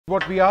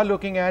What we are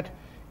looking at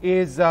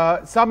is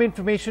some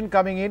information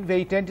coming in,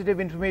 very tentative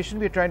information.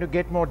 We're trying to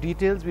get more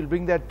details. We'll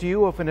bring that to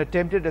you of an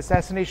attempted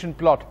assassination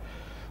plot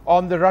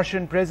on the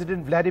Russian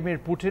President Vladimir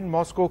Putin,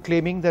 Moscow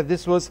claiming that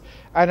this was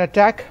an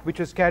attack which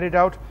was carried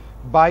out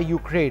by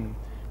Ukraine.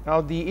 Now,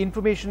 the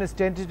information is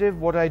tentative.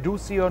 What I do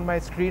see on my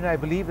screen, I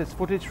believe, is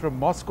footage from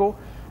Moscow,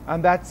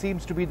 and that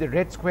seems to be the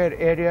Red Square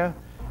area.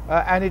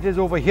 And it is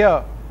over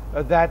here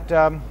that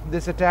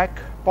this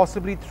attack,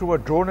 possibly through a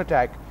drone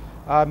attack,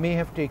 may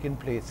have taken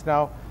place.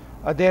 Now,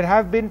 there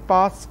have been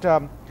past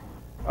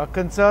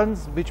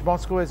concerns which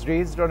Moscow has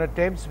raised on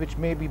attempts which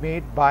may be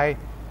made by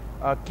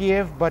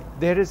Kiev, but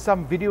there is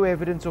some video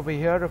evidence over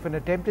here of an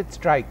attempted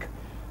strike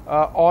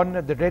on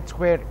the Red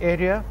Square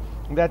area.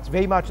 That's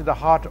very much at the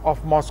heart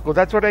of Moscow.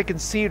 That's what I can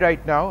see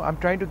right now. I'm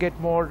trying to get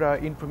more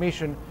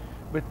information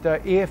with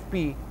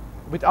AFP,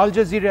 with Al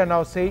Jazeera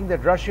now saying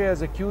that Russia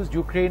has accused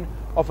Ukraine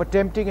of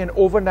attempting an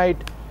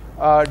overnight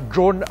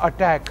drone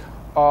attack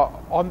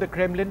on the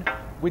Kremlin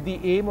with the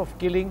aim of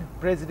killing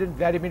President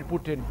Vladimir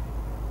Putin.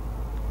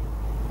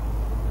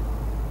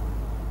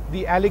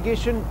 The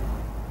allegation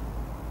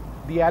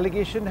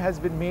has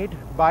been made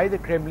by the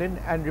Kremlin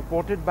and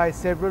reported by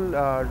several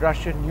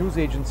Russian news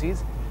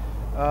agencies.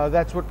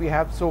 That's what we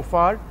have so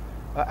far.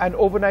 An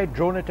overnight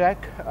drone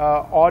attack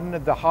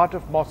on the heart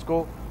of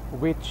Moscow,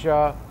 which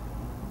the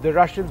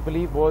Russians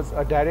believe was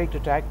a direct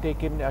attack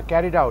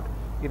carried out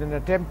in an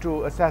attempt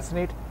to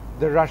assassinate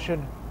the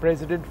Russian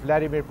President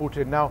Vladimir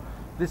Putin. Now,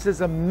 this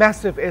is a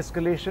massive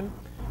escalation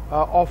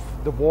of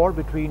the war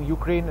between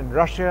Ukraine and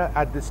Russia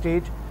at this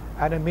stage,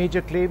 and a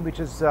major claim which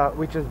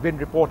has been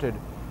reported.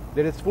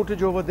 There is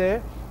footage over there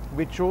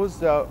which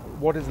shows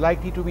what is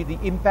likely to be the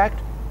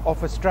impact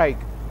of a strike.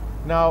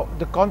 Now,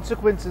 the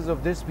consequences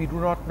of this we do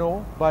not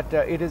know, but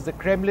it is the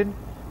Kremlin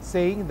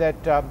saying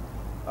that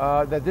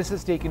that this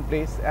has taken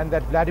place and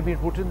that Vladimir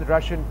Putin, the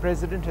Russian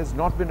president, has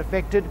not been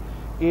affected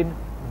in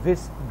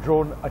this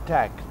drone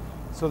attack.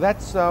 So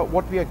that's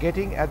what we are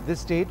getting at this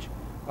stage.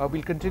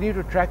 We'll continue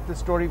to track the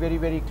story very,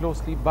 very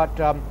closely, but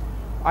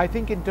I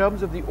think in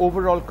terms of the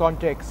overall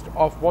context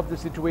of what the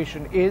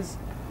situation is,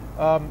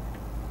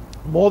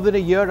 more than a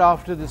year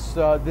after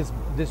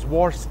this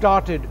war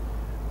started,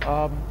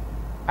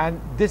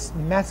 and this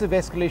massive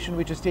escalation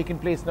which has taken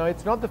place. Now,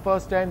 it's not the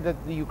first time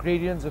that the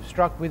Ukrainians have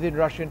struck within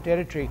Russian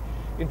territory.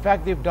 In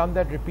fact, they've done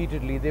that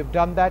repeatedly. They've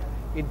done that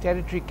in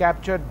territory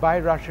captured by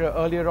Russia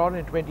earlier on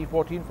in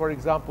 2014, for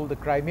example, the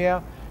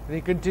Crimea. They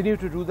continue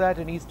to do that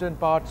in eastern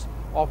parts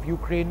of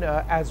Ukraine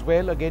as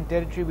well, again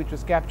territory which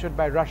was captured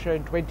by Russia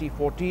in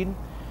 2014.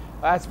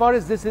 As far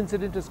as this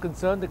incident is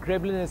concerned, the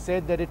Kremlin has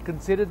said that it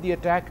considered the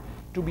attack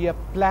to be a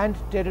planned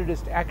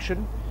terrorist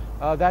action.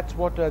 That's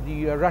what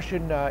the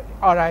Russian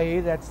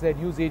RIA, that's their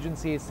news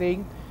agency, is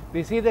saying.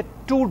 They say that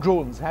 2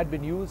 drones had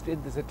been used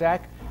in this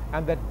attack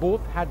and that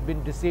both had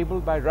been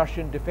disabled by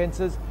Russian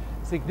defenses.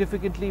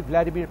 Significantly,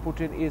 Vladimir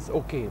Putin is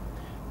okay.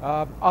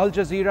 Al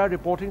Jazeera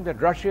reporting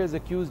that Russia has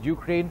accused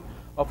Ukraine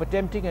of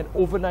attempting an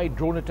overnight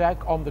drone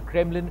attack on the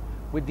Kremlin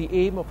with the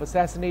aim of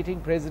assassinating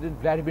President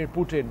Vladimir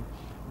Putin.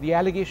 The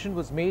allegation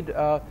was made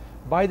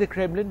by the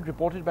Kremlin,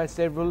 reported by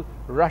several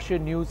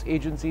Russian news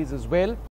agencies as well.